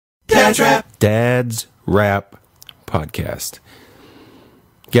Dad's Rap Podcast.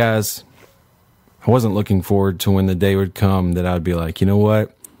 Guys, I wasn't looking forward to when the day would come that I'd be like, you know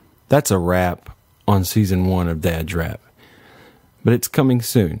what? That's a wrap on season 1 of Dad's Rap. But it's coming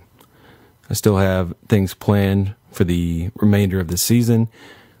soon. I still have things planned for the remainder of the season.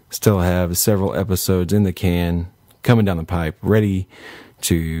 Still have several episodes in the can coming down the pipe, ready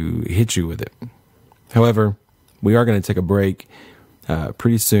to hit you with it. However, we are going to take a break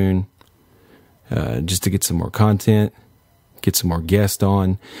pretty soon just to get some more content, get some more guests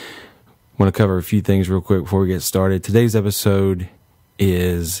on. I want to cover a few things real quick before we get started. Today's episode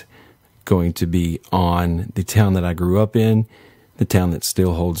is going to be on the town that I grew up in, the town that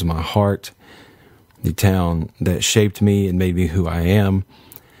still holds my heart, the town that shaped me and made me who I am,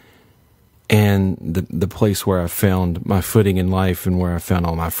 and the place where I found my footing in life and where I found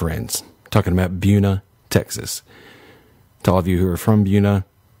all my friends. I'm talking about Buna, Texas. To all of you who are from Buna,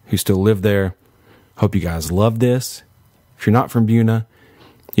 who still live there, hope you guys love this. If you're not from Buna,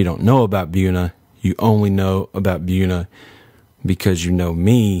 you don't know about Buna, you only know about Buna because you know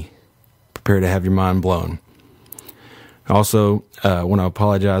me. Prepare to have your mind blown. Also, I want to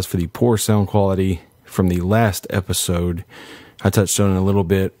apologize for the poor sound quality from the last episode. I touched on it a little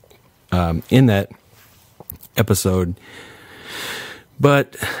bit in that episode,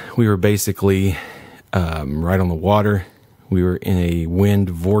 but we were basically right on the water. We were in a wind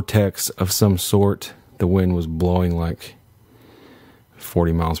vortex of some sort. The wind was blowing like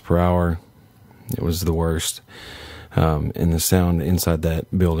 40 miles per hour. It was the worst. And the sound inside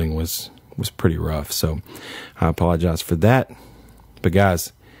that building was pretty rough. So I apologize for that. But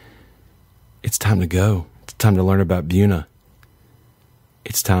guys, it's time to go. It's time to learn about Buna.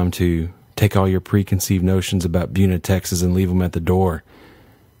 It's time to take all your preconceived notions about Buna, Texas, and leave them at the door.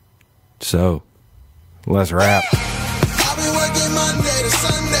 So, let's rap. I've been working Monday to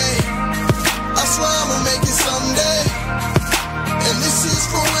Sunday. I swear I'ma make it someday. And this is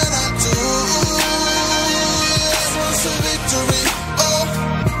for when I do. This one's a victory. Oh,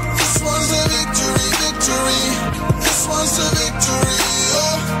 this one's a victory, victory. This one's a victory.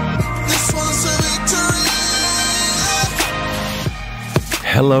 Oh, this one's a victory.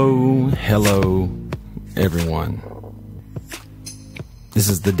 Hello, everyone. This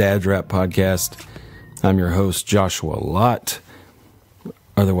is the Dad's Rap Podcast. I'm your host, Joshua Lott,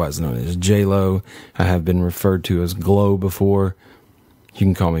 otherwise known as J-Lo. I have been referred to as Glow before. You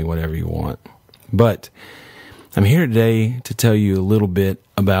can call me whatever you want. But I'm here today to tell you a little bit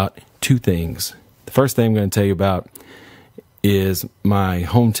about two things. The first thing I'm going to tell you about is my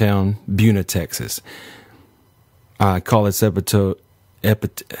hometown, Buna, Texas. I call this episode...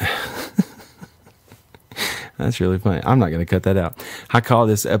 That's really funny. I'm not going to cut that out. I call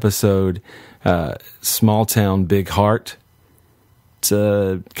this episode Small Town Big Heart. It's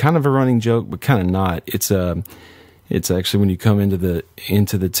kind of a running joke, but kind of not. It's actually when you come into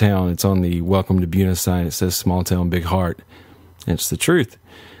the town, it's on the Welcome to Buna sign. It says Small Town Big Heart. And it's the truth.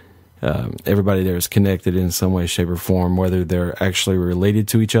 Everybody there is connected in some way, shape, or form, whether they're actually related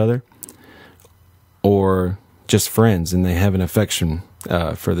to each other or just friends, and they have an affection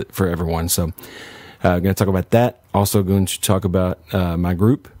for everyone. So I'm going to talk about that. Also going to talk about my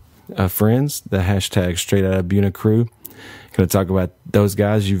group of friends, the hashtag Straight Outta Buna crew. Going to talk about those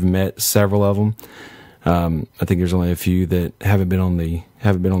guys. You've met several of them. I think there's only a few that haven't been on the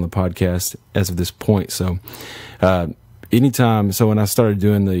podcast as of this point. So so when I started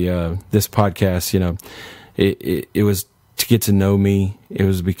doing this podcast, it was to get to know me. It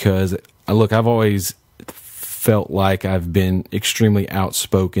was because I've always felt like I've been extremely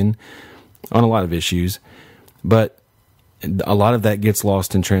outspoken on a lot of issues, but a lot of that gets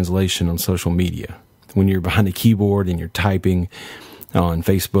lost in translation on social media. When you're behind a keyboard and you're typing on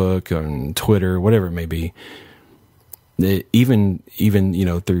Facebook, on Twitter, whatever it may be, even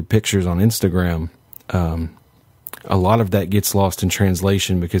through pictures on Instagram, a lot of that gets lost in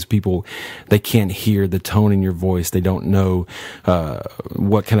translation because people, they can't hear the tone in your voice. They don't know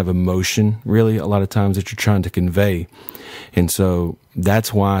what kind of emotion, really, a lot of times that you're trying to convey. And so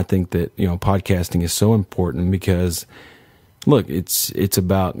that's why I think that, podcasting is so important because, look, it's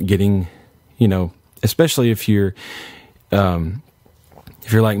about getting, especially if you're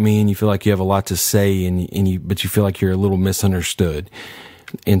like me and you feel like you have a lot to say but you feel like you're a little misunderstood.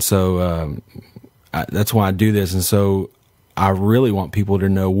 And so that's why I do this. And so I really want people to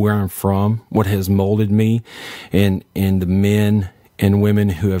know where I'm from, what has molded me, and the men and women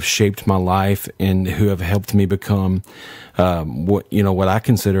who have shaped my life and who have helped me become what I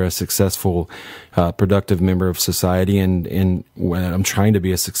consider a successful, productive member of society, and when I'm trying to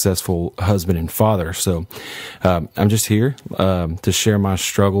be a successful husband and father. So I'm just here to share my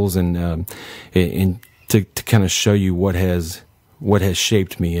struggles and to kind of show you what has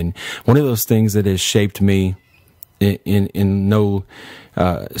shaped me. And one of those things that has shaped me in no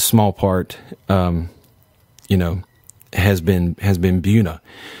small part, has been Buna,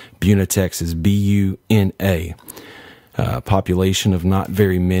 Texas, Buna. Population of not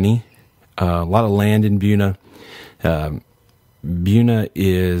very many. A lot of land in Buna. Buna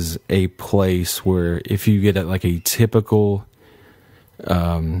is a place where if you get like a typical,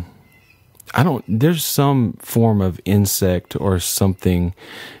 there's some form of insect or something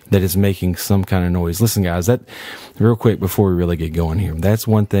that is making some kind of noise. Listen, guys, that real quick before we really get going here, that's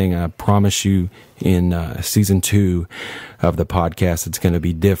one thing I promise you in season 2 of the podcast that's going to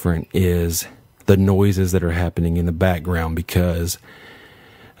be different is the noises that are happening in the background, because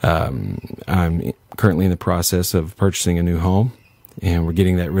I'm currently in the process of purchasing a new home and we're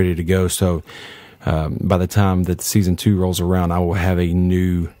getting that ready to go. So by the time that season 2 rolls around, I will have a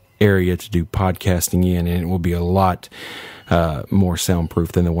new area to do podcasting in, and it will be a lot more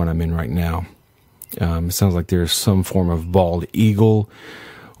soundproof than the one I'm in right now. It sounds like there's some form of bald eagle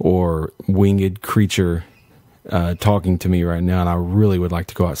or winged creature talking to me right now, and I really would like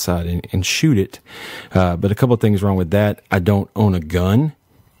to go outside and shoot it. But a couple of things wrong with that. I don't own a gun,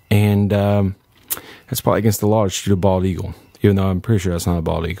 and that's probably against the law to shoot a bald eagle, even though I'm pretty sure that's not a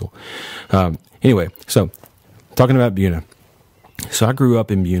bald eagle. Anyway, so talking about Buna. So I grew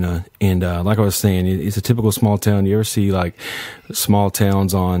up in Buna, and like I was saying, it's a typical small town. You ever see like small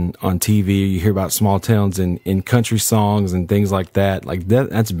towns on TV? You hear about small towns in country songs and things like that. Like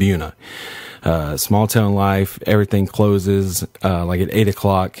that's Buna. Small town life, everything closes like at 8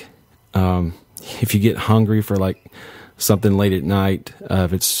 o'clock. If you get hungry for like something late at night,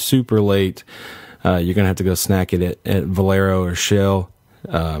 if it's super late, you're gonna have to go snack it at Valero or Shell.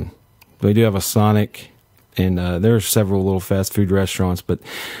 We do have a Sonic. And there are several little fast food restaurants, but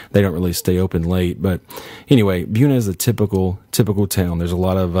they don't really stay open late. But anyway, Buna is a typical town. There's a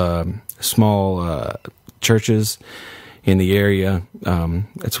lot of small churches in the area.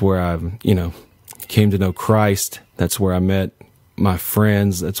 That's where I've came to know Christ. That's where I met my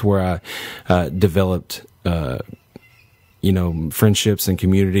friends. That's where I developed friendships and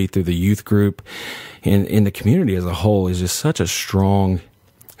community through the youth group. And the community as a whole is just such a strong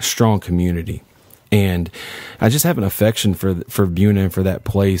community. And I just have an affection for Buna and for that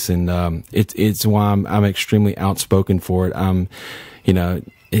place, and it's why I'm extremely outspoken for it. A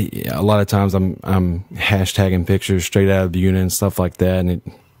lot of times I'm hashtagging pictures straight out of Buna and stuff like that, and it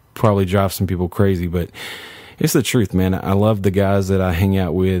probably drives some people crazy, but it's the truth, man. I love the guys that I hang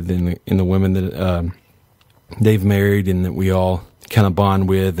out with, and the women that they've married and that we all kind of bond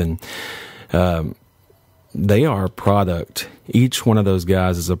with, and they are a product. Each one of those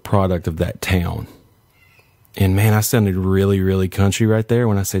guys is a product of that town. And man, I sounded really, really country right there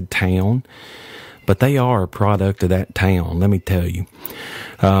when I said town, but they are a product of that town. Let me tell you.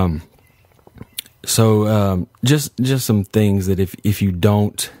 Just some things that if you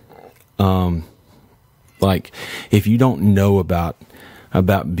don't, if you don't know about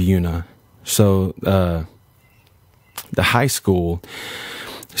Buna, so, the high school.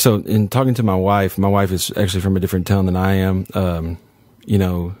 So in talking to my wife is actually from a different town than I am.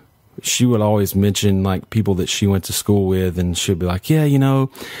 She would always mention like people that she went to school with, and she'd be like, yeah,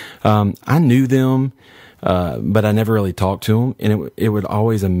 I knew them, but I never really talked to them. And it would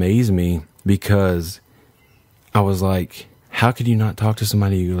always amaze me, because I was like, how could you not talk to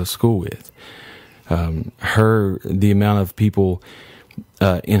somebody you go to school with? The amount of people,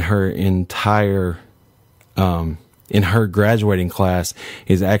 in her entire, in her graduating class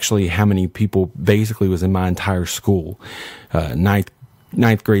is actually how many people basically was in my entire school, ninth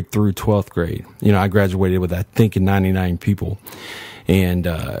grade through 12th grade. I graduated with, I think, 99 people. And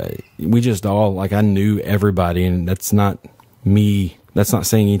we just all, like, I knew everybody, and that's not me. That's not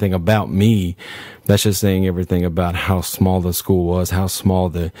saying anything about me. That's just saying everything about how small the school was, how small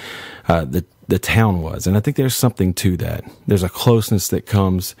the town was. And I think there's something to that. There's a closeness that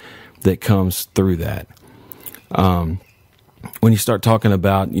comes through that. When you start talking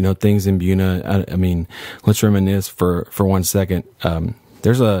about, things in Buna, I mean, let's reminisce for 1 second.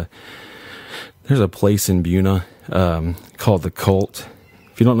 There's a place in Buna, called the Cult.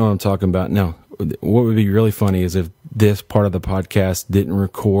 If you don't know what I'm talking about, now, what would be really funny is if this part of the podcast didn't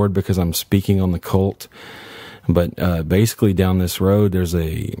record because I'm speaking on the Cult. But, basically down this road, there's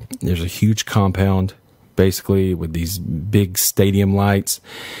a huge compound, basically, with these big stadium lights.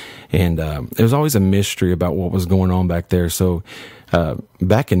 And there was always a mystery about what was going on back there. So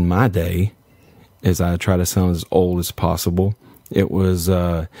back in my day, as I try to sound as old as possible, it was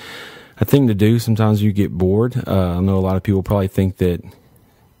a thing to do. Sometimes you get bored. I know a lot of people probably think that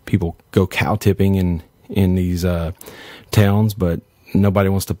people go cow tipping in these towns, but nobody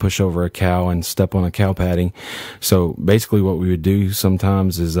wants to push over a cow and step on a cow patty. So basically what we would do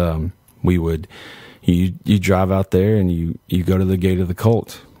sometimes is you drive out there and you go to the gate of the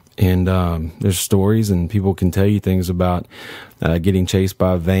cult. And there's stories, and people can tell you things about getting chased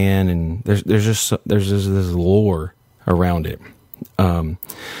by a van, and there's just this lore around it. So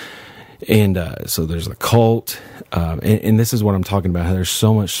there's a cult, and this is what I'm talking about. How there's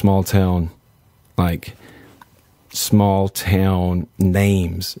so much small town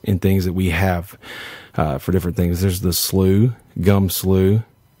names and things that we have for different things. There's the slough, Gum Slough.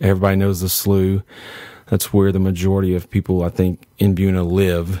 Everybody knows the slough. That's where the majority of people, I think, in Buna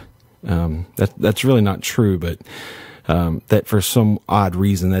live. That's really not true, but that for some odd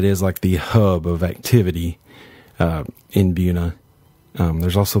reason, that is like the hub of activity in Buna.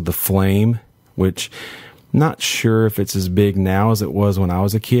 There's also the Flame, which not sure if it's as big now as it was when I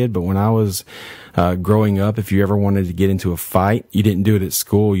was a kid, but when I was growing up, if you ever wanted to get into a fight, you didn't do it at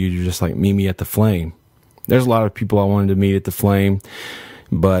school. You just like, meet me at the Flame. There's a lot of people I wanted to meet at the Flame,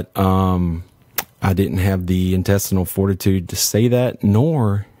 but I didn't have the intestinal fortitude to say that,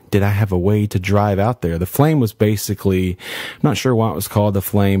 nor did I have a way to drive out there. The Flame was basically, I'm not sure why it was called the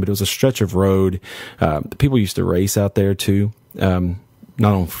Flame, but it was a stretch of road. People used to race out there too, not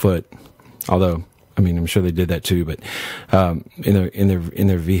on foot, although, I mean, I'm sure they did that too, but in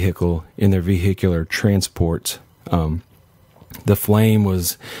their vehicular transports. The Flame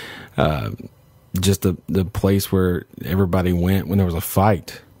was just the place where everybody went when there was a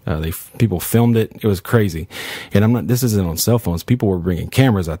fight. People filmed it. It was crazy. And this isn't on cell phones. People were bringing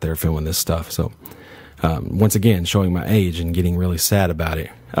cameras out there filming this stuff. So, once again, showing my age and getting really sad about it.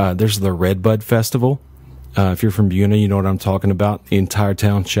 There's the Redbud Festival. If you're from Buna, you know what I'm talking about. The entire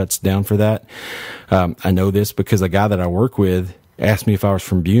town shuts down for that. I know this because a guy that I work with asked me if I was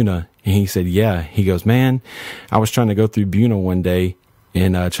from Buna, and he said, yeah. He goes, man, I was trying to go through Buna one day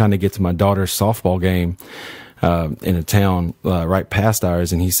and trying to get to my daughter's softball game in a town right past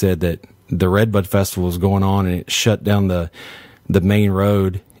ours, and he said that the Redbud Festival was going on and it shut down the main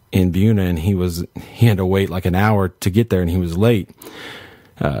road in Buna, and he had to wait like an hour to get there, and he was late.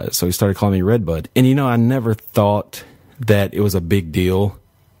 So he started calling me Redbud. And I never thought that it was a big deal.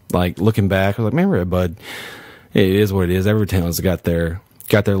 Like, looking back, I was like, man, Redbud, it is what it is. Every town's got their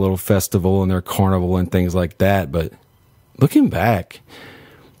little festival and their carnival and things like that. But looking back,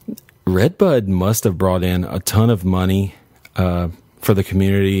 Redbud must have brought in a ton of money for the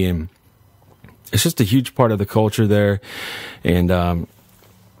community, and it's just a huge part of the culture there. And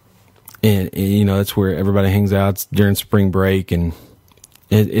that's where everybody hangs out during spring break, and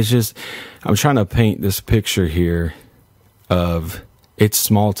it's just, I'm trying to paint this picture here of it's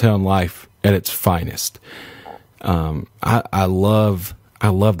small town life at its finest. I love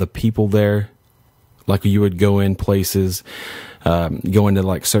the people there. Like, you would go in places, go into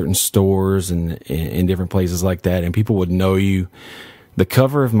like certain stores and in different places like that, and people would know you. The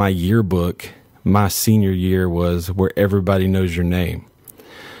cover of my yearbook, my senior year, was Where Everybody Knows Your Name.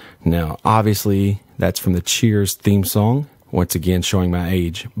 Now, obviously, that's from the Cheers theme song. Once again, showing my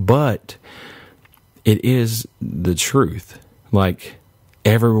age, but it is the truth. Like,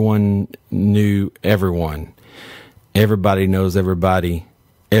 everyone knew everyone. Everybody knows everybody.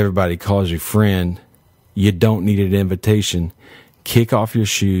 Everybody calls you friend. You don't need an invitation. Kick off your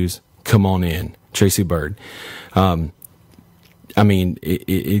shoes. Come on in. Tracy Bird. I mean,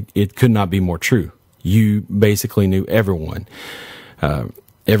 it could not be more true. You basically knew everyone.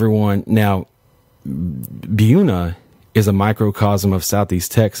 Everyone. Now, Buna is a microcosm of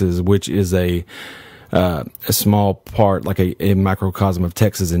Southeast Texas, which is a small part, like a microcosm of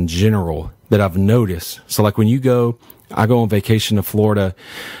Texas in general, that I've noticed. So, like, when I go on vacation to Florida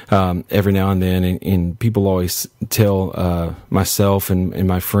every now and then, and people always tell myself and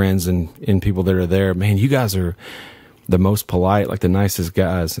my friends and people that are there, man, you guys are the most polite, like the nicest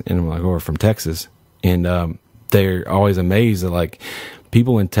guys. And I'm like, we're from Texas. And they're always amazed at, like,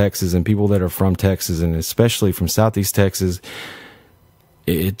 people in Texas and people that are from Texas, and especially from Southeast Texas,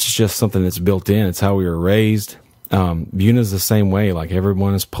 it's just something that's built in. It's how we were raised. Buna's the same way. Like,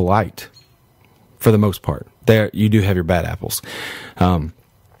 everyone is polite for the most part. There, you do have your bad apples.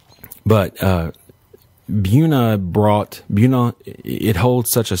 But Buna, it holds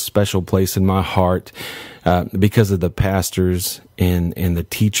such a special place in my heart because of the pastors and the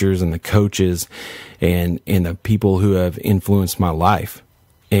teachers and the coaches and the people who have influenced my life.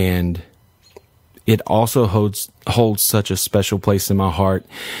 And it also holds such a special place in my heart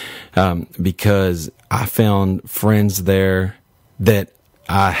because I found friends there that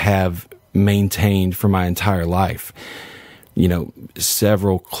I have maintained for my entire life. You know,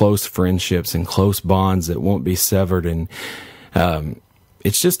 several close friendships and close bonds that won't be severed. And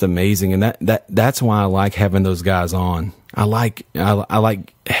it's just amazing. And that's why I like having those guys on. I like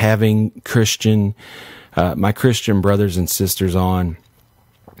having my Christian brothers and sisters on,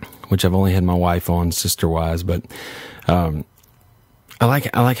 which I've only had my wife on sister-wise, but I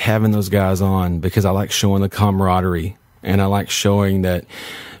like having those guys on because I like showing the camaraderie, and I like showing that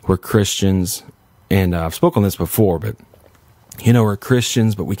we're Christians. And I've spoken on this before, but you know, we're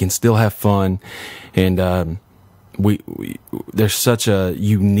Christians, but we can still have fun. And there's such a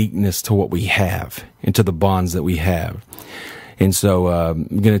uniqueness to what we have and to the bonds that we have. And so I'm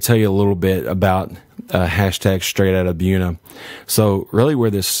going to tell you a little bit about hashtag Straight Out of Buna. So really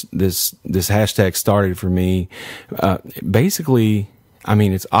where this hashtag started for me, basically, I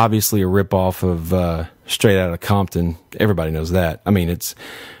mean, it's obviously a ripoff of Straight Outta Compton. Everybody knows that. I mean,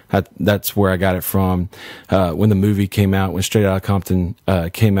 that's where I got it from. When the movie came out, when Straight Outta Compton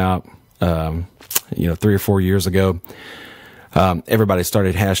came out, 3 or 4 years ago, everybody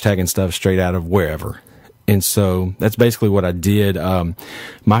started hashtagging stuff straight out of wherever. And so that's basically what I did.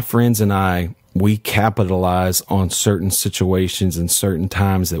 My friends and I, we capitalize on certain situations and certain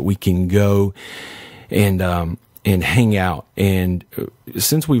times that we can go and hang out. And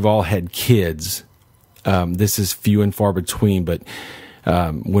since we've all had kids, this is few and far between, but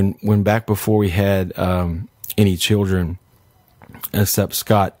when back before we had any children, except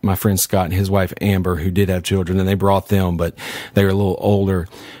Scott, my friend Scott and his wife Amber, who did have children, and they brought them, but they were a little older.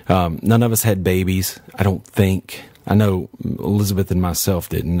 None of us had babies, I don't think. I know Elizabeth and myself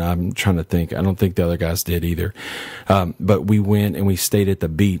didn't. I'm trying to think. I don't think the other guys did either. But we went and we stayed at the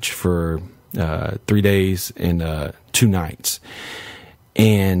beach for 3 days and 2 nights.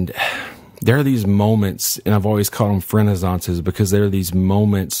 And there are these moments, and I've always called them renaissances, because there are these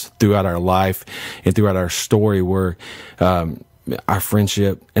moments throughout our life and throughout our story where our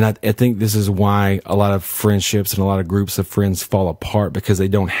friendship, and I think this is why a lot of friendships and a lot of groups of friends fall apart, because they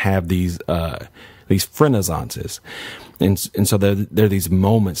don't have these renaissances. And so there are these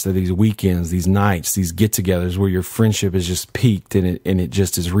moments, there are these weekends, these nights, these get-togethers where your friendship is just peaked and it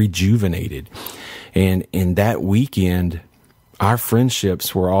just is rejuvenated. And in that weekend, our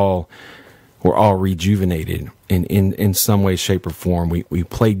friendships were all rejuvenated in some way, shape, or form. We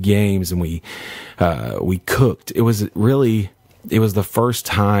played games and we cooked. It was the first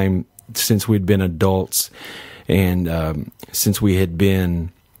time since we'd been adults and since we had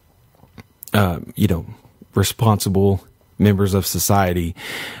been responsible members of society,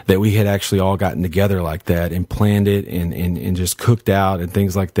 that we had actually all gotten together like that and planned it and just cooked out and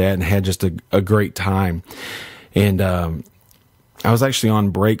things like that and had just a great time. And I was actually on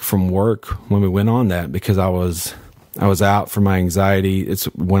break from work when we went on that, because I was out for my anxiety. It's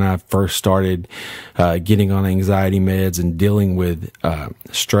when I first started getting on anxiety meds and dealing with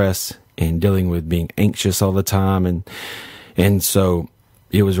stress and dealing with being anxious all the time, and so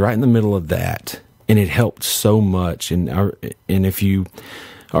it was right in the middle of that, and it helped so much. And if you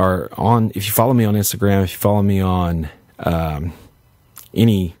follow me on Instagram, if you follow me on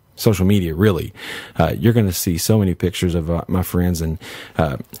any social media, really, you're going to see so many pictures of my friends. And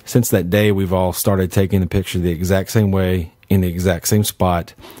since that day, we've all started taking the picture the exact same way in the exact same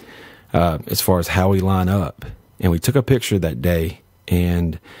spot as far as how we line up. And we took a picture that day,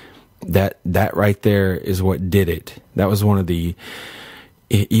 and that right there is what did it. That was one of the.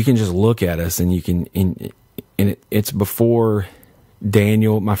 You can just look at us, and you can. And it's before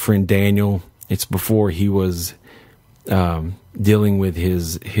Daniel, my friend Daniel. It's before he was dealing with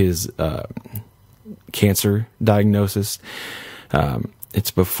his cancer diagnosis.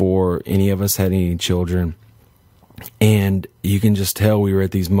 It's before any of us had any children. And you can just tell we were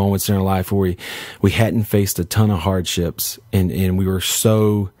at these moments in our life where we hadn't faced a ton of hardships, and we were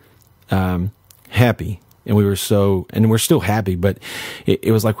so happy. And we're still happy, but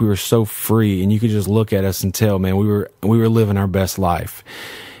it was like we were so free, and you could just look at us and tell, man, we were living our best life.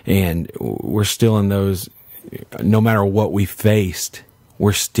 And we're still in those, no matter what we faced,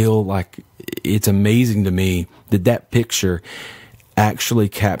 we're still like, it's amazing to me that picture actually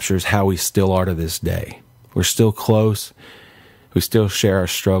captures how we still are to this day. We're still close. We still share our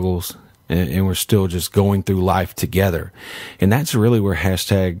struggles, and we're still just going through life together. And that's really where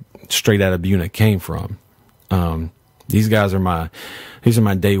hashtag Straight Out of Buna came from. These guys are these are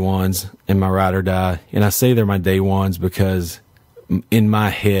my day ones and my ride or die. And I say they're my day ones because in my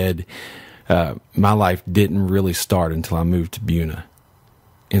head, my life didn't really start until I moved to Buna.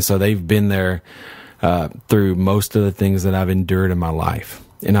 And so they've been there through most of the things that I've endured in my life.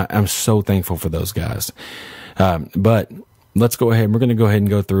 And I'm so thankful for those guys. But let's go ahead. We're going to go ahead and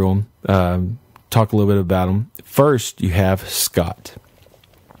go through them, talk a little bit about them. First, you have Scott.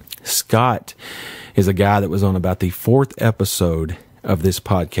 Scott is a guy that was on about the 4th episode of this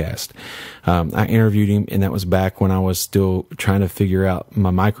podcast. I interviewed him, and that was back when I was still trying to figure out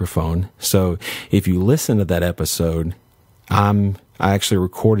my microphone. So if you listen to that episode, I actually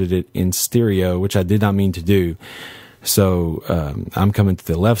recorded it in stereo, which I did not mean to do. So I'm coming to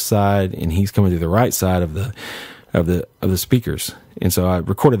the left side, and he's coming to the right side of the speakers. And so I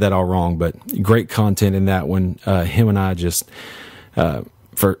recorded that all wrong, but great content in that one. Him and I just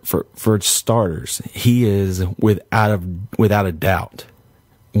for starters, he is without a doubt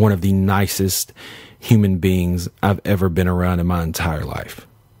one of the nicest human beings I've ever been around in my entire life.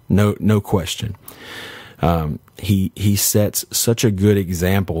 No question. He sets such a good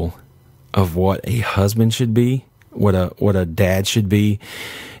example of what a husband should be, what a dad should be,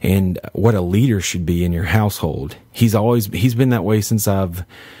 and what a leader should be in your household. He's been that way since I've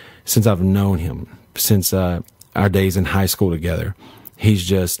known him, since our days in high school together. He's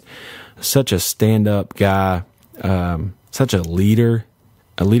just such a stand-up guy, such a leader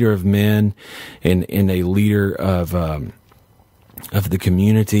of men, and a leader of the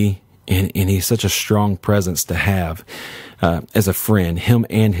community. And he's such a strong presence to have as a friend. Him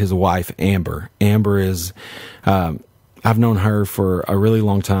and his wife, Amber. Amber is, I've known her for a really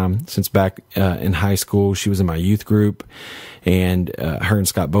long time, since back in high school. She was in my youth group, and her and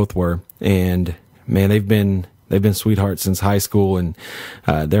Scott both were. And man, they've been sweethearts since high school, and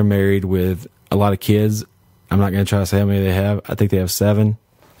they're married with a lot of kids. I'm not going to try to say how many they have. I think they have 7.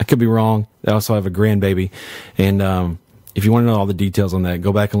 I could be wrong. They also have a grandbaby. And if you want to know all the details on that,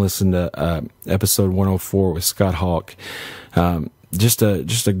 go back and listen to episode 104 with Scott Hawk. Just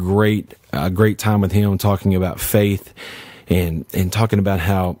a great time with him, talking about faith and talking about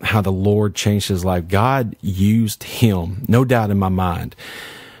how the Lord changed his life. God used him, no doubt in my mind.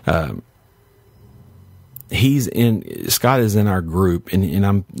 Scott is in our group, and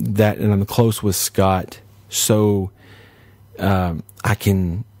I'm close with Scott. So,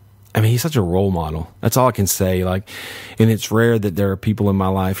 he's such a role model. That's all I can say. And it's rare that there are people in my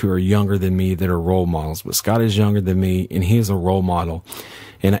life who are younger than me that are role models, but Scott is younger than me, and he is a role model.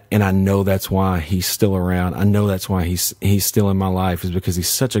 And I know that's why he's still around. I know that's why he's still in my life, is because he's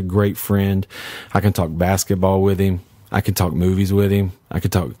such a great friend. I can talk basketball with him. I can talk movies with him. I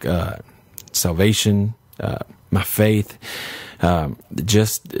can talk, salvation, my faith,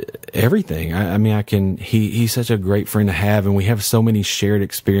 just everything. He's such a great friend to have, and we have so many shared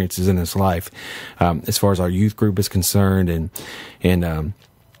experiences in this life, as far as our youth group is concerned, and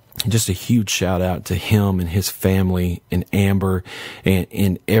just a huge shout out to him and his family and Amber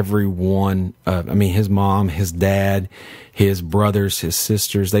and everyone. His mom, his dad, his brothers, his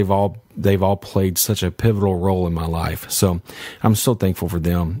sisters, they've all played such a pivotal role in my life. So I'm so thankful for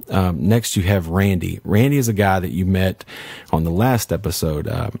them. Next you have Randy. Randy is a guy that you met on the last episode.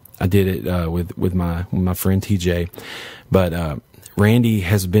 I did it, with my friend TJ, but, Randy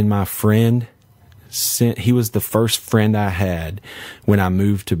has been my friend since he was the first friend I had when I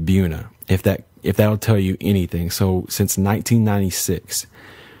moved to Buna. If that'll tell you anything. So since 1996.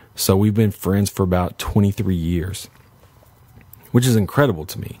 So we've been friends for about 23 years, which is incredible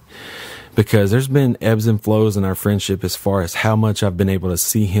to me, because there's been ebbs and flows in our friendship as far as how much I've been able to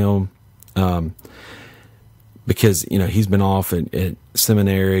see him, because, he's been off at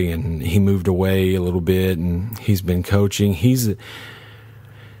seminary, and he moved away a little bit, and he's been coaching. He's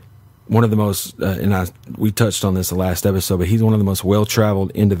one of the most, we touched on this the last episode, but he's one of the most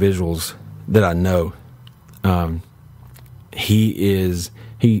well-traveled individuals that I know. He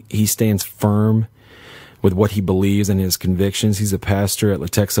stands firm with what he believes and his convictions. He's a pastor at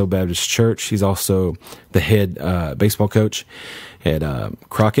Latexo Baptist Church. He's also the head baseball coach at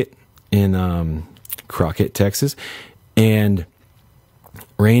Crockett in Crockett, Texas. And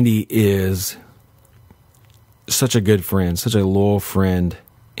Randy is such a good friend, such a loyal friend,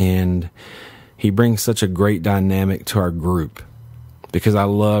 and he brings such a great dynamic to our group. Because I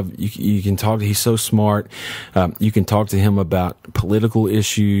love, you can talk, he's so smart. You can talk to him about political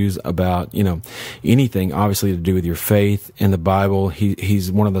issues, about, anything obviously to do with your faith and the Bible.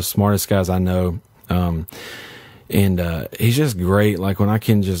 He's one of the smartest guys I know. And he's just great. Like when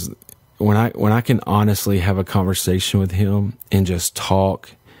when I can honestly have a conversation with him and just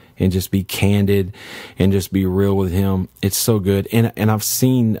talk and just be candid and just be real with him, it's so good. And I've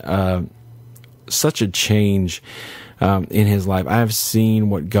seen such a change in his life. I have seen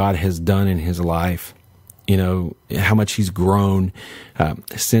what God has done in his life. You know, how much he's grown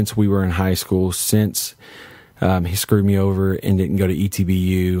since we were in high school, since he screwed me over and didn't go to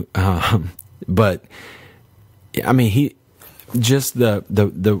ETBU. But I mean, he just the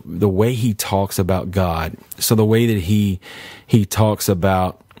way he talks about God. So the way that he talks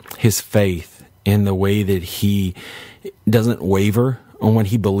about his faith and the way that he doesn't waver on what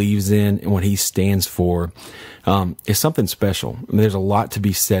he believes in and what he stands for is something special. I mean, there's a lot to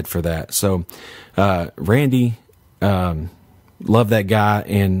be said for that. So, Randy, love that guy.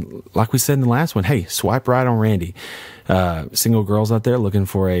 And like we said in the last one, hey, swipe right on Randy. Single girls out there looking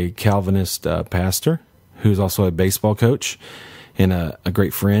for a Calvinist pastor who's also a baseball coach and a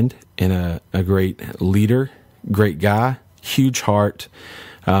great friend and a great leader, great guy, huge heart.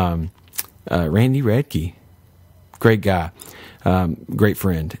 Randy Radke, great guy, great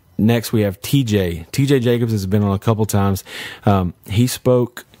friend. Next, we have TJ. TJ Jacobs has been on a couple times. He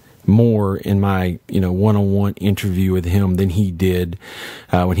spoke more in my one-on-one interview with him than he did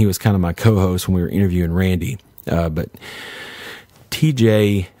when he was kind of my co-host when we were interviewing Randy. But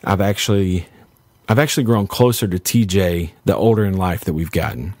TJ, I've actually grown closer to TJ the older in life that we've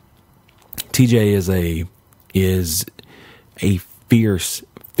gotten. TJ is a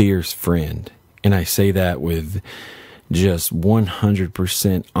fierce friend, and I say that with just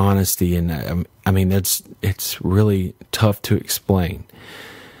 100% honesty. And I mean, it's really tough to explain,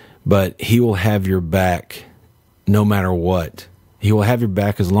 but he will have your back no matter what. He will have your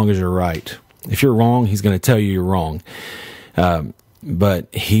back as long as you're right. If you're wrong, he's going to tell you you're wrong.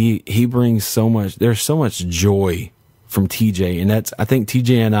 But he brings so much, there's so much joy from TJ. And I think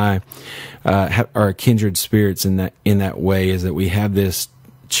TJ and I, are kindred spirits in that way, is that we have this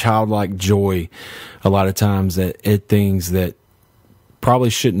childlike joy a lot of times at things that probably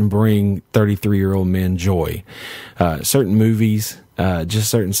shouldn't bring 33-year-old men joy. Certain movies, just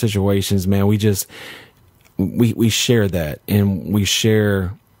certain situations, man, we share that, and we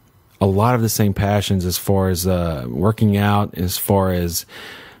share a lot of the same passions as far as working out, as far as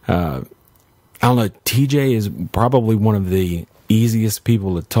I don't know, TJ is probably one of the easiest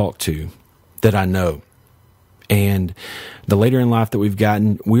people to talk to that I know. And the later in life that we've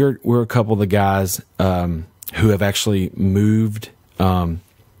gotten, we're a couple of the guys who have actually moved on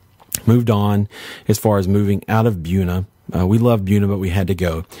as far as moving out of Buna. We love Buna, but we had to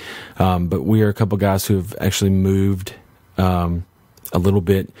go. But we are a couple of guys who have actually moved a little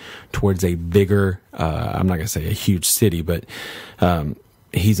bit towards a bigger, I'm not going to say a huge city, but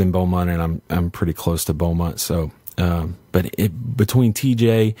he's in Beaumont and I'm pretty close to Beaumont. So, but between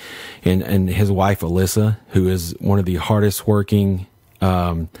TJ and his wife, Alyssa, who is one of the hardest working,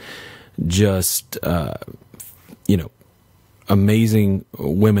 amazing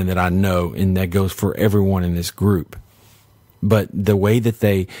women that I know, and that goes for everyone in this group. But the way that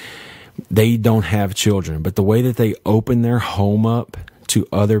they don't have children, but the way that they open their home up to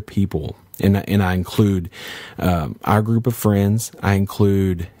other people, and I include our group of friends, I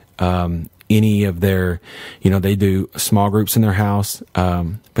include any of their, they do small groups in their house,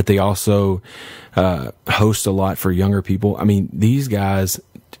 but they also host a lot for younger people. I mean, these guys,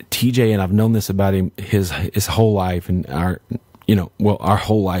 TJ, and I've known this about him his whole life, and our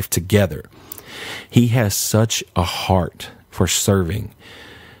whole life together. He has such a heart for serving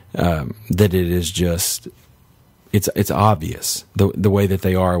that it is just, it's obvious the way that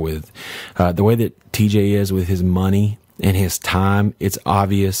they are with the way that TJ is with his money and his time. It's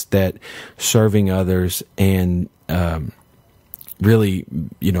obvious that serving others and really,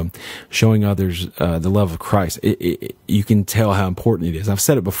 showing others the love of Christ, you can tell how important it is. I've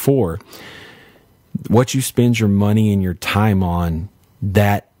said it before. What you spend your money and your time on,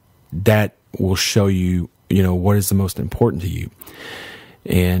 that will show you, what is the most important to you.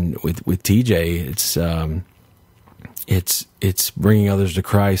 And with TJ, it's bringing others to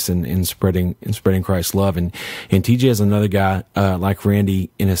Christ and spreading Christ's love. And TJ is another guy, like Randy,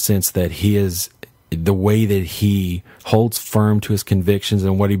 in a sense that he is, the way that he holds firm to his convictions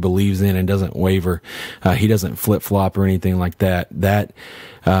and what he believes in and doesn't waver. He doesn't flip flop or anything like that. That,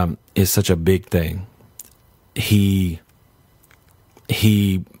 is such a big thing. He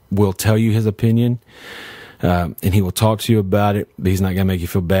will tell you his opinion, and he will talk to you about it, but he's not going to make you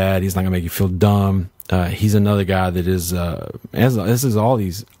feel bad. He's not going to make you feel dumb. He's another guy that is, as is all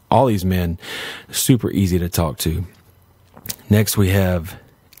these men, super easy to talk to. Next we have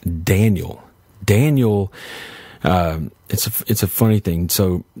Daniel. Daniel it's a funny thing.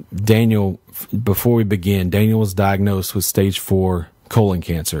 So Daniel, before we begin, Daniel was diagnosed with stage 4 colon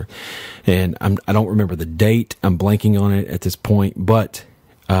cancer, and I don't remember the date. I'm blanking on it at this point, but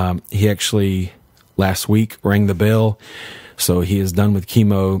he actually last week rang the bell. So he is done with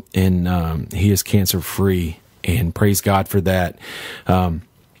chemo, and he is cancer free, and praise God for that.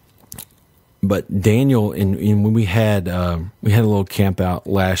 But Daniel, and when we had a little camp out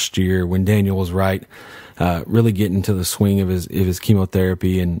last year when Daniel was really getting into the swing of his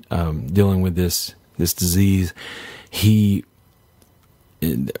chemotherapy and dealing with this disease,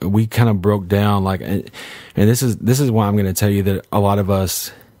 we kind of broke down, like, and this is why I'm going to tell you that a lot of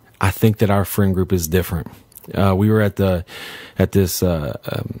us, I think that our friend group is different. We were at this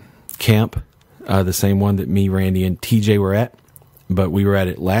camp, the same one that me, Randy, and TJ were at, but we were at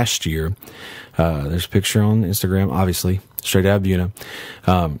it last year. There's a picture on Instagram, obviously, straight out of Buna.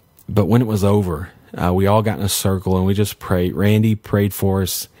 But when it was over, we all got in a circle and we just prayed. Randy prayed for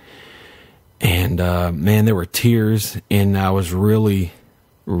us, and man, there were tears, and I was really,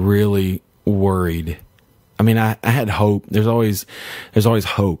 really worried. I mean, I had hope. There's always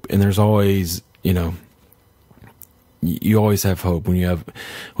hope, and there's always, you always have hope when you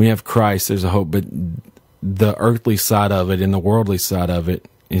have Christ. There's a hope, but the earthly side of it and the worldly side of it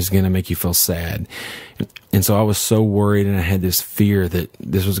is going to make you feel sad. And so I was so worried, and I had this fear that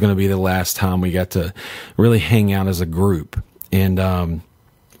this was going to be the last time we got to really hang out as a group. And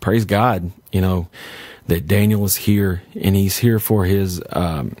praise God, that Daniel is here, and he's here for his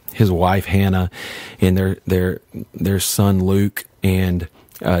wife Hannah and their son Luke. And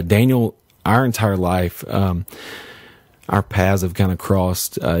Daniel, our entire life, our paths have kind of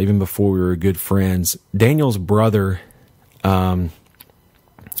crossed even before we were good friends. Daniel's brother,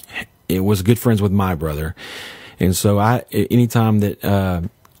 it was good friends with my brother, and so anytime that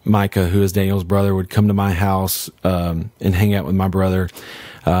Micah, who is Daniel's brother, would come to my house and hang out with my brother,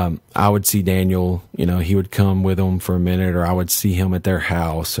 I would see Daniel. He would come with them for a minute, or I would see him at their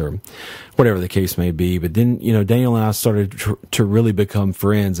house, or whatever the case may be. But then, Daniel and I started to really become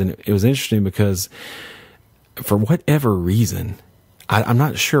friends, and it was interesting because, for whatever reason, I'm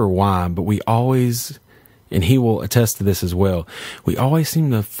not sure why, but we always, and he will attest to this as well, we always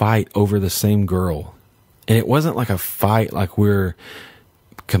seem to fight over the same girl. And it wasn't like a fight like we're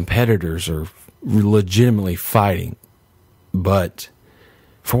competitors or legitimately fighting, but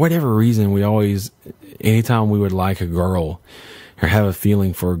for whatever reason, we always, anytime we would like a girl or have a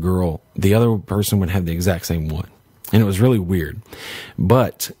feeling for a girl, the other person would have the exact same one. And it was really weird.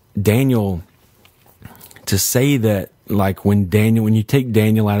 But Daniel, to say that, like, when you take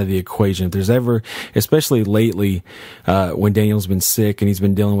Daniel out of the equation, if there's ever, especially lately, when Daniel's been sick and he's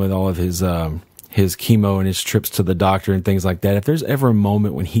been dealing with all of his chemo and his trips to the doctor and things like that, if there's ever a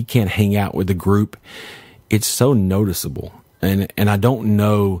moment when he can't hang out with the group, it's so noticeable. And I don't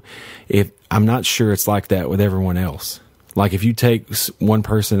know I'm not sure it's like that with everyone else. Like, if you take one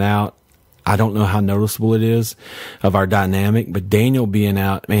person out, I don't know how noticeable it is of our dynamic, but Daniel being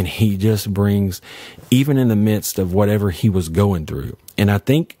out, man, he just brings, even in the midst of whatever he was going through. And I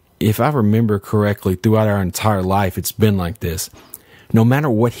think, if I remember correctly, throughout our entire life, it's been like this. No matter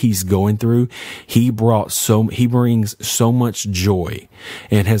what he's going through, he brings so much joy,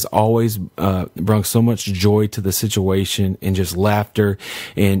 and has always brought so much joy to the situation, and just laughter.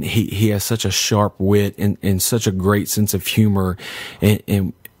 And he has such a sharp wit and such a great sense of humor,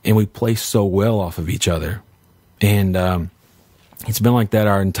 and we play so well off of each other. And it's been like that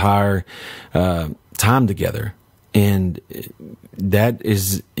our entire time together. And that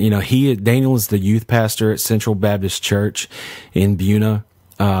is, Daniel is the youth pastor at Central Baptist Church in Buna.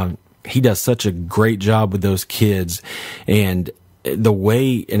 He does such a great job with those kids. And the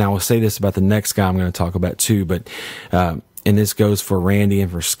way, and I will say this about the next guy I'm going to talk about too, but, and this goes for Randy and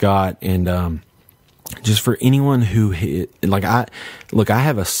for Scott, and just for anyone who, I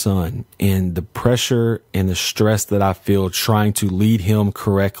have a son, and the pressure and the stress that I feel trying to lead him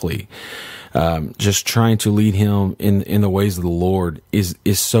correctly, just trying to lead him in the ways of the Lord is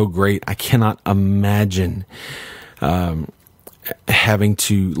so great. I cannot imagine having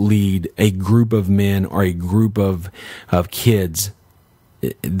to lead a group of men or a group of kids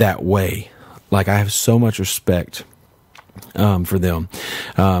that way. Like, I have so much respect for them.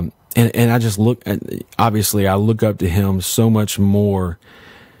 And I just obviously I look up to him so much more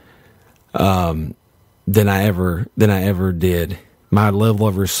than I ever did. My level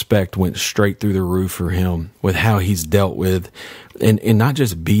of respect went straight through the roof for him with how he's dealt with, and not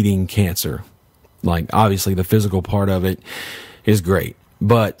just beating cancer. Like, obviously the physical part of it is great,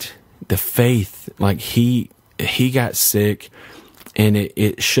 but the faith, like, he got sick, and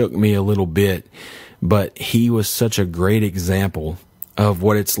it shook me a little bit, but he was such a great example of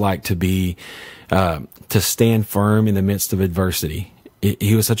what it's like to be, to stand firm in the midst of adversity.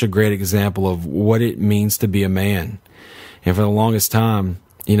 He was such a great example of what it means to be a man. And for the longest time,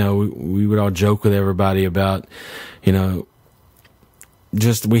 you know, we would all joke with everybody about, you know,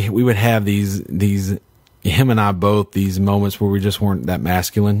 just we would have these him and I both, these moments where we just weren't that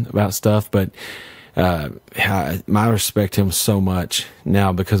masculine about stuff. But I respect him so much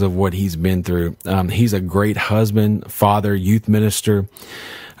now because of what he's been through. He's a great husband, father, youth minister,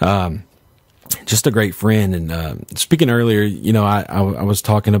 just a great friend. And speaking earlier, you know, I was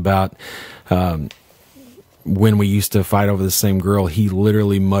talking about when we used to fight over the same girl. He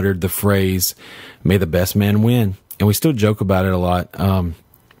literally muttered the phrase, "May the best man win." And we still joke about it a lot.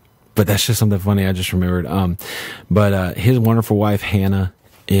 But that's just something funny I just remembered. But his wonderful wife, Hannah,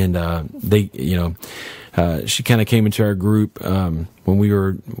 and they, you know, she kind of came into our group when we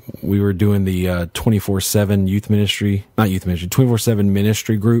were doing the 24/7 youth ministry, not youth ministry, 24/7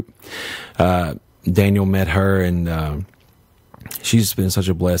 ministry group. Daniel met her, and she's been such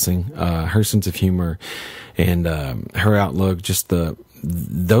a blessing. Her sense of humor and her outlook, just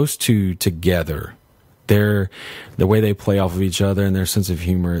those two together. The way they play off of each other and their sense of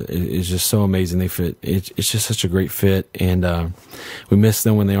humor is just so amazing. They fit. It's just such a great fit, and we miss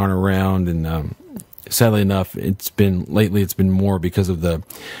them when they aren't around. And sadly enough, it's been more because of the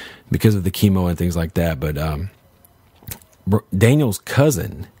chemo and things like that. But Daniel's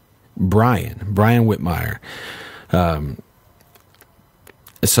cousin, Brian Whitmire.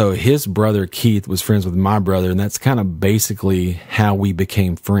 So his brother Keith was friends with my brother, and that's kind of basically how we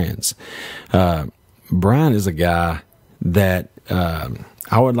became friends. Brian is a guy that I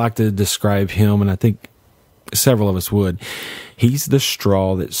would like to describe him, and I think several of us would. He's the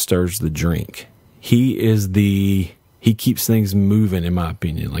straw that stirs the drink. He keeps things moving, in my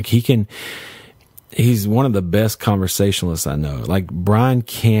opinion. Like he's one of the best conversationalists I know. Like Brian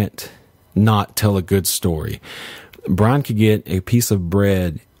can't not tell a good story. Brian could get a piece of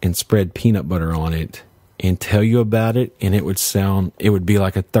bread and spread peanut butter on it and tell you about it, and it would be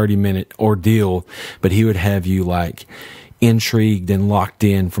like a 30-minute ordeal, but he would have you like intrigued and locked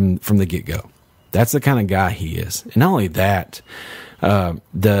in from the get-go. That's the kind of guy he is. And not only that,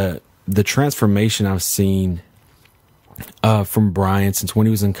 the transformation I've seen from Brian since when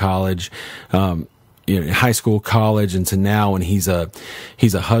he was in college, high school, college, and to now, and he's a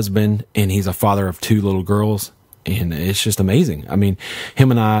husband and he's a father of 2 little girls, and it's just amazing. I mean, him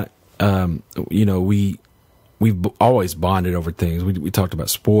and I, we've always bonded over things. We talked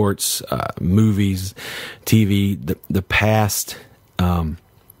about sports, movies, TV, the past,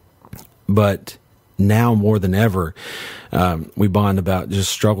 but now more than ever, we bond about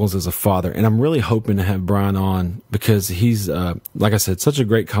just struggles as a father. And I'm really hoping to have Brian on because he's, like I said, such a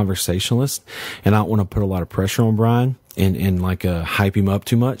great conversationalist, and I don't want to put a lot of pressure on Brian and like hype him up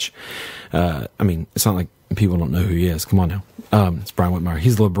too much. I mean, it's not like people don't know who he is. Come on now. It's Brian Whitmire.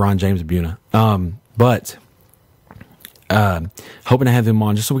 He's the LeBron James of Buna. But hoping to have him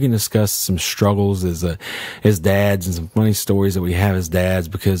on just so we can discuss some struggles as dads and some funny stories that we have as dads,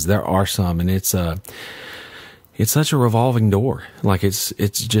 because there are some, and it's such a revolving door. Like it's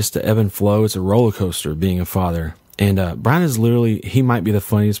just an ebb and flow. It's a roller coaster being a father. And Brian is he might be the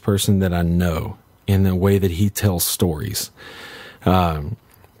funniest person that I know in the way that he tells stories.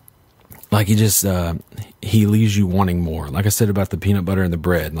 Like he leaves you wanting more. Like I said about the peanut butter and the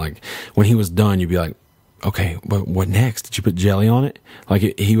bread. Like when he was done, you'd be like, okay, but what next? Did you put jelly on it?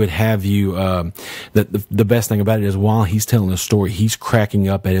 Like he would have you, the best thing about it is while he's telling a story, he's cracking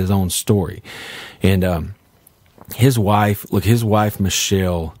up at his own story. And, his wife,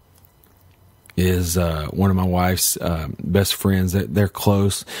 Michelle, is, one of my wife's, best friends. They're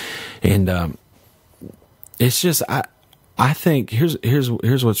close. And, it's just, I think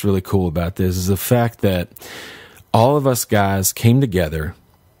here's what's really cool about this is the fact that all of us guys came together,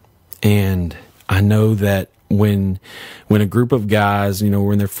 and I know that when a group of guys,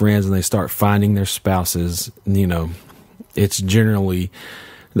 when they're friends and they start finding their spouses, it's generally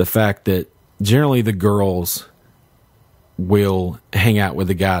the fact that generally the girls will hang out with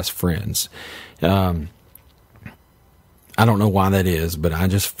the guys' friends. I don't know why that is, but I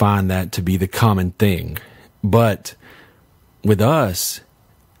just find that to be the common thing. But with us,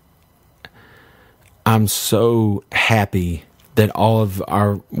 I'm so happy that all of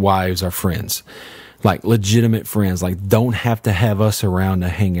our wives are friends, like legitimate friends, like don't have to have us around to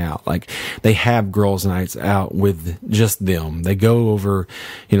hang out. Like they have girls' nights out with just them. They go over,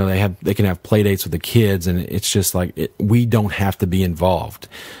 they can have play dates with the kids, and it's just like we don't have to be involved.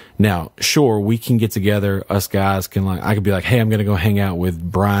 Now, sure, we can get together. Us guys can I could be like, hey, I'm going to go hang out with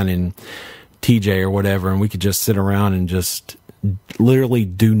Brian and TJ or whatever, and we could just sit around and just literally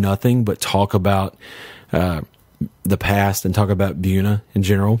do nothing but talk about the past and talk about Buna in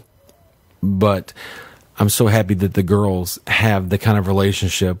general. But I'm so happy that the girls have the kind of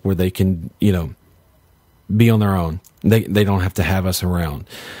relationship where they can, be on their own. They don't have to have us around.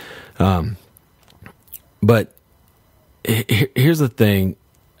 But here's the thing.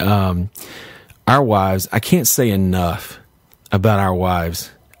 Our wives, I can't say enough about our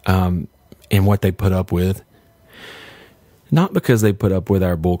wives and what they put up with. Not because they put up with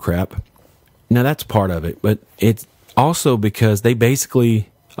our bullcrap. Now, that's part of it. But it's also because they basically,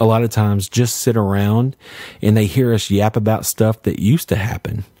 a lot of times, just sit around and they hear us yap about stuff that used to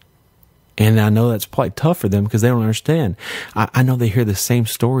happen. And I know that's probably tough for them because they don't understand. I know they hear the same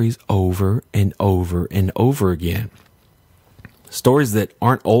stories over and over and over again. Stories that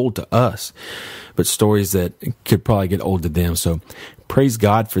aren't old to us, but stories that could probably get old to them. So praise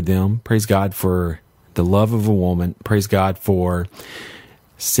God for them. Praise God for the love of a woman. Praise God for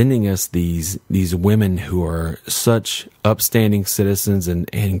sending us these women who are such upstanding citizens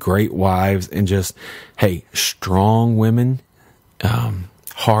and great wives and just, hey, strong women,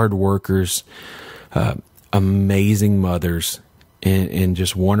 hard workers, amazing mothers, and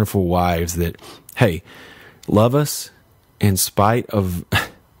just wonderful wives that, hey, love us in spite of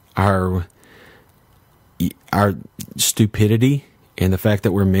our stupidity and the fact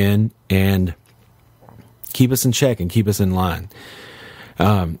that we're men, and keep us in check and keep us in line.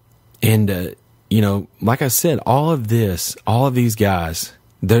 Like I said, all of these guys,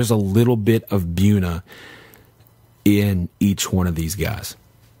 there's a little bit of Buna in each one of these guys.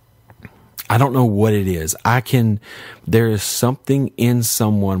 I don't know what it is. There is something in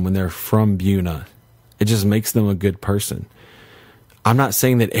someone when they're from Buna. It just makes them a good person. I'm not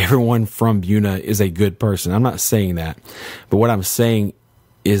saying that everyone from Buna is a good person. I'm not saying that. But what I'm saying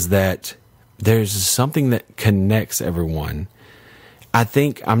is that there's something that connects everyone.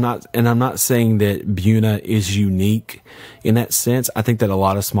 I'm not saying that Buna is unique in that sense. I think that a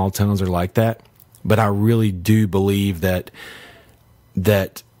lot of small towns are like that. But I really do believe that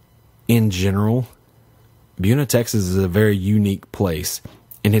in general, Buna, Texas is a very unique place.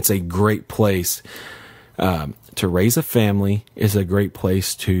 And it's a great place to raise a family. It's a great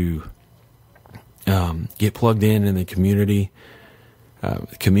place to get plugged in the community.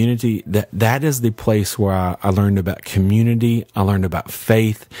 Community, that is the place where I learned about community. I learned about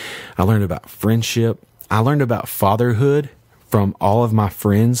faith. I learned about friendship. I learned about fatherhood from all of my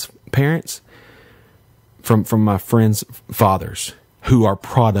friends' parents, from my friends' fathers, who are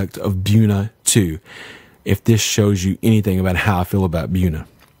product of Buna too. If this shows you anything about how I feel about Buna.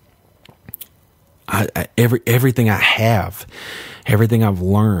 Everything I have, everything I've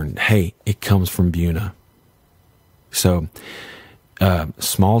learned, hey, it comes from Buna. So,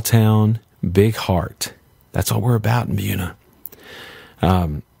 small town, big heart. That's all we're about in Buna.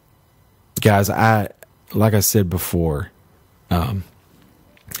 Guys, like I said before,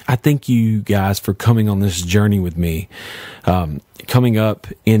 I thank you guys for coming on this journey with me. Coming up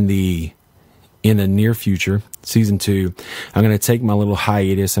in the near future, season 2, I'm going to take my little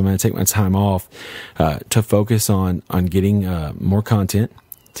hiatus. I'm going to take my time off to focus on getting more content,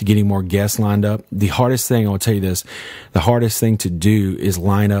 to getting more guests lined up. The hardest thing, I'll tell you this, the hardest thing to do is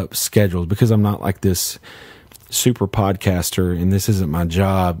line up schedules, because I'm not like this super podcaster and this isn't my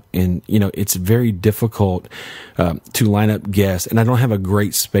job. And, it's very difficult to line up guests, and I don't have a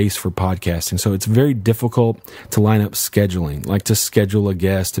great space for podcasting. So it's very difficult to line up scheduling, like to schedule a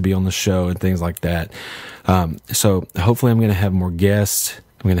guest to be on the show and things like that. So hopefully I'm going to have more guests.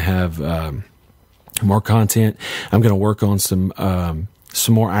 I'm going to have more content. I'm going to work on some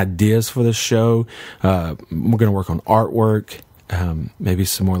more ideas for the show. We're going to work on artwork, maybe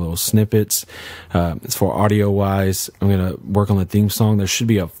some more little snippets. As for audio wise, I'm going to work on the theme song. There should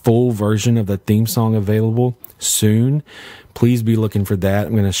be a full version of the theme song available soon. Please be looking for that.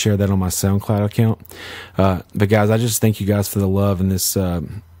 I'm going to share that on my SoundCloud account. But guys, I just thank you guys for the love and this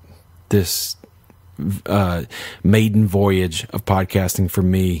maiden voyage of podcasting for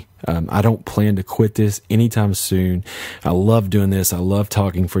me. I don't plan to quit this anytime soon. I love doing this. I love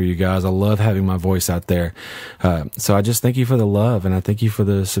talking for you guys. I love having my voice out there. So I just thank you for the love, and I thank you for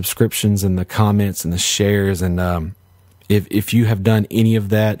the subscriptions and the comments and the shares. And if you have done any of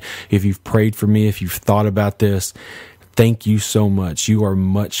that, if you've prayed for me, if you've thought about this, thank you so much. You are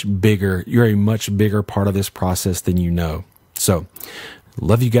much bigger. You're a much bigger part of this process than you know. So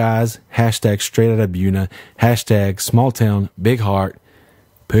love you guys. Hashtag straight out of Buna. Hashtag small town, big heart.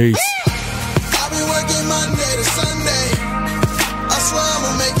 Peace. I've been working Monday to Sunday. I swear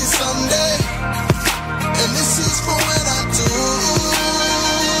I'ma make it someday. And this is for when I do.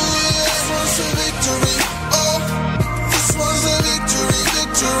 This one's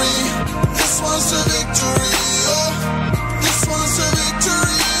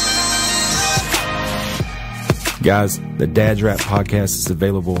Guys, the Dad's Rap Podcast is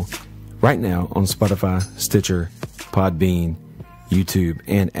available right now on Spotify, Stitcher, Podbean, YouTube,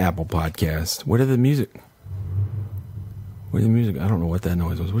 and Apple Podcasts. Where did the music? I don't know what that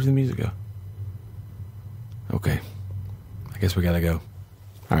noise was. Where did the music go? Okay. I guess we gotta go.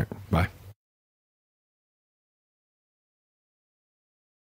 All right. Bye.